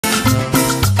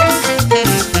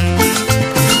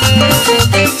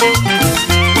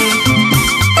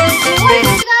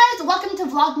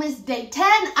Vlogmas day 10.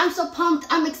 I'm so pumped.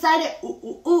 I'm excited.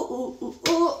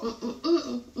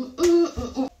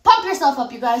 Pump yourself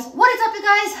up, you guys. What is up, you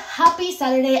guys? Happy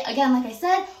Saturday. Again, like I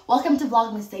said, welcome to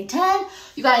Vlogmas day 10.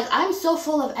 You guys, I'm so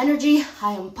full of energy.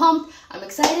 I am pumped. I'm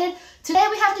excited. Today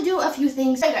we have to do a few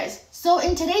things. Hey guys, so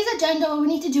in today's agenda, what we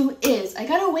need to do is I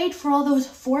gotta wait for all those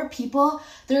 4 people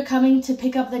that are coming to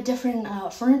pick up the different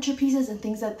furniture pieces and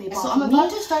things that they bought. So I'm about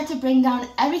to start to bring down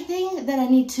everything that I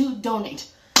need to donate.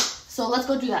 So let's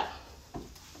go do that.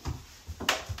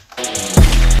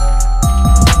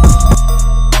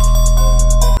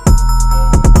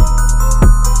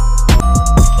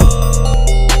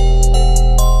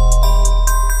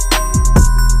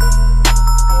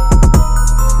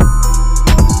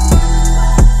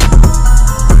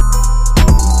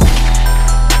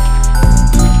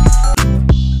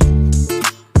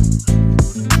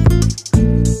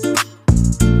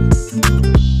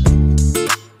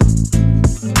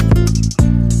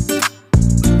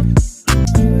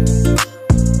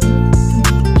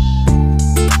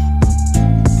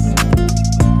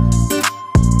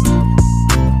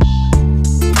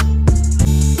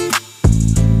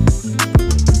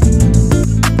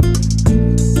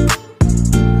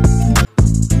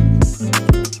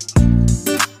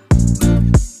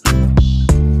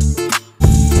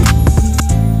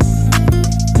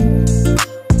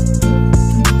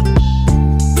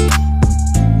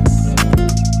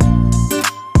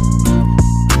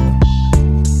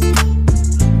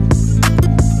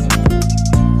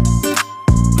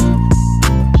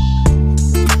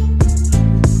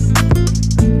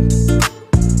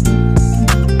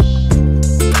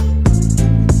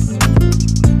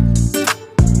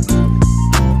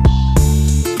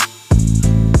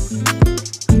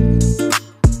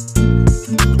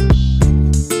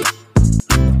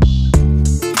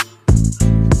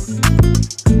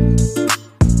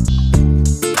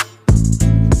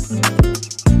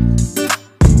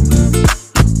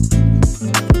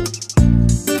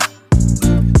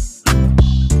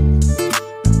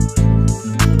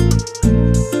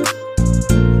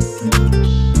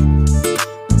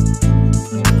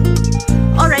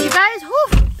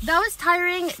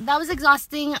 That was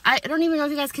exhausting. I don't even know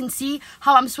if you guys can see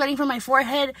how I'm sweating from my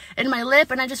forehead and my lip,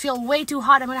 and I just feel way too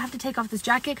hot. I'm gonna have to take off this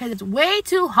jacket because it's way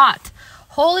too hot.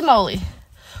 Holy moly,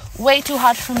 way too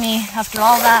hot for me after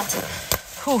all that.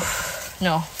 Whew,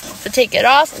 no, to take it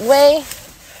off. Way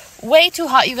too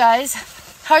hot, you guys.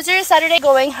 How's your Saturday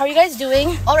going? How are you guys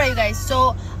doing? All right, you guys,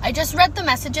 so I just read the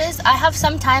messages. I have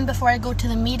some time before I go to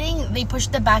the meeting. They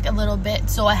pushed it back a little bit,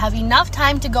 so I have enough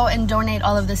time to go and donate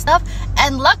all of this stuff.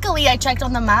 And luckily, I checked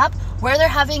on the map where they're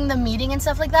having the meeting and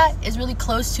stuff like that is really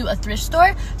close to a thrift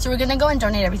store. So we're gonna go and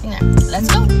donate everything there. Let's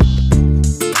go.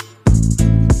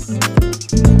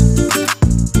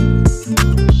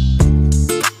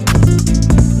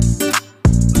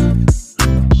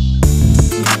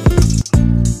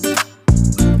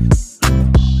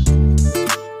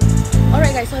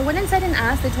 So I went inside and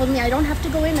asked. They told me I don't have to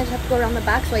go in, I just have to go around the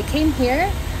back. So I came here,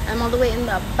 I'm all the way in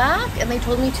the back, and they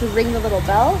told me to ring the little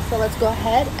bell. So let's go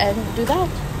ahead and do that.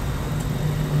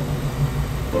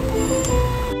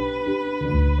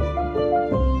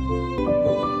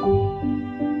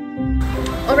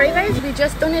 Alright guys, we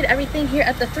just donated everything here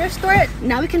at the thrift store.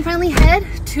 Now we can finally head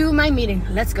to my meeting.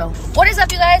 Let's go. What is up,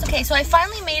 you guys? Okay, so I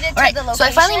finally made it to the location. So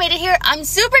I finally made it here. I'm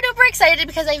super duper excited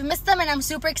because I've missed them and I'm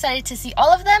super excited to see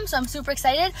all of them. So I'm super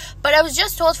excited. But I was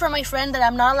just told from my friend that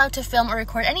I'm not allowed to film or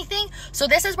record anything. So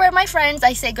this is where my friends,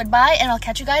 I say goodbye and I'll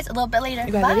catch you guys a little bit later.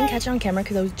 You guys, I didn't catch it on camera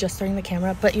because I was just starting the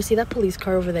camera. But you see that police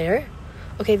car over there?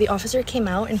 Okay, the officer came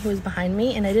out and he was behind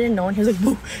me and I didn't know, and he was like,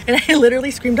 boo, and I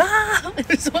literally screamed, ah! It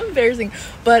was so embarrassing.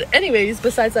 But anyways,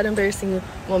 besides that embarrassing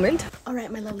moment. All right,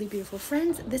 my lovely, beautiful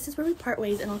friends, this is where we part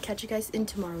ways, and I'll catch you guys in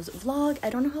tomorrow's vlog. I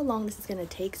don't know how long this is gonna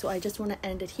take, so I just want to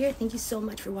end it here. Thank you so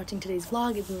much for watching today's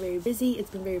vlog. It's been very busy,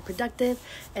 it's been very productive,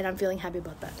 and I'm feeling happy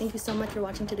about that. Thank you so much for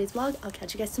watching today's vlog. I'll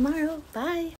catch you guys tomorrow. Bye.